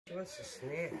She wants the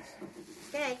snacks.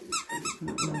 Okay.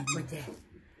 What's that?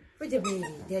 What's the baby?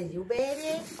 That's you,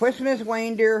 baby? Christmas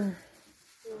reindeer.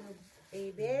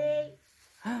 Baby.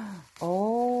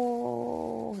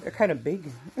 Oh, they're kind of big.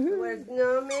 Where's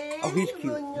Snowman? Oh, he's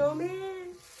cute. Snowman.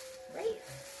 Right.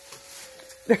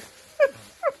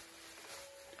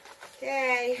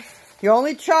 Okay. The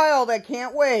only child I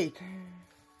can't wait.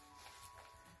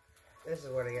 This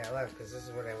is what I got left because this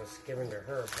is what I was giving to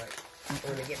her, but I'm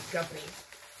going to get Guppy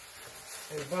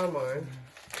and Bum on.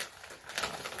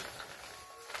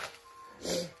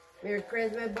 Merry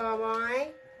Christmas, Bum on.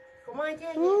 Come on, take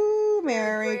it. Ooh,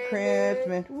 Merry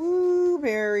Christmas. Ooh,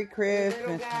 Merry Christmas.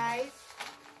 Little guys.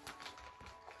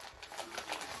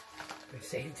 I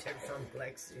saved it from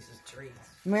Lexi's treats.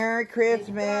 Merry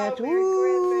Christmas. Merry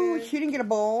Ooh, Christmas. she didn't get a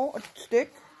bowl, a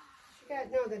stick. She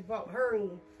got, no, they bought her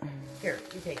and... Here,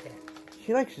 you take that.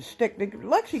 She likes a stick.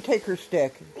 Lexi, take her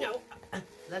stick. No.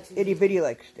 Lexi. Itty bitty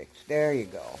like sticks. There you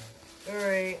go.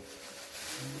 Alright.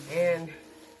 And...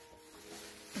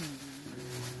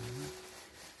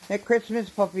 Hey, Christmas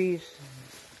puppies.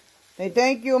 Hey,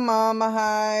 thank you, Mama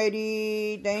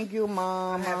Heidi. Thank you,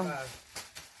 Mama.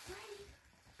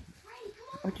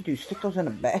 What'd you do? Stick those in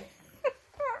a bag?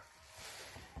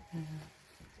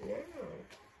 No.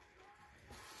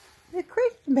 The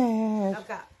Christmas.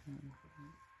 Okay.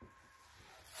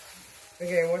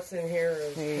 Okay, what's in here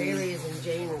is Haley's and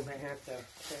Jane's I have to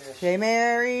finish. Say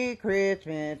Merry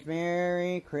Christmas,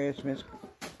 Merry Christmas.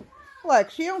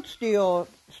 Lex, you don't steal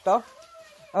stuff.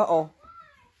 Uh-oh.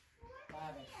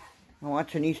 I'm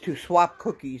watching these two swap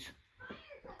cookies.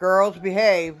 Girls,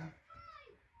 behave.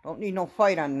 Don't need no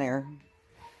fight on there.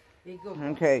 Be good.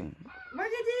 Okay. Look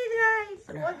at these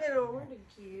guys. Look at them. They're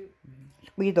cute.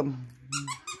 Squeeze them.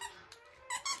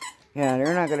 Yeah,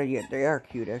 they're not gonna get. They are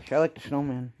cute, actually. I like the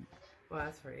snowman. Well,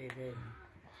 that's for AD.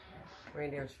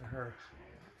 Reindeer's for her.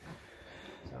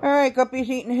 So. Alright, Guppy's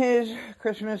eating his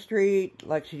Christmas treat.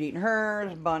 Lexi's eating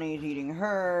hers. Bunny's eating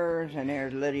hers. And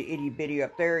there's little itty bitty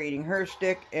up there eating her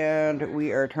stick. And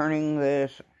we are turning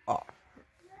this off.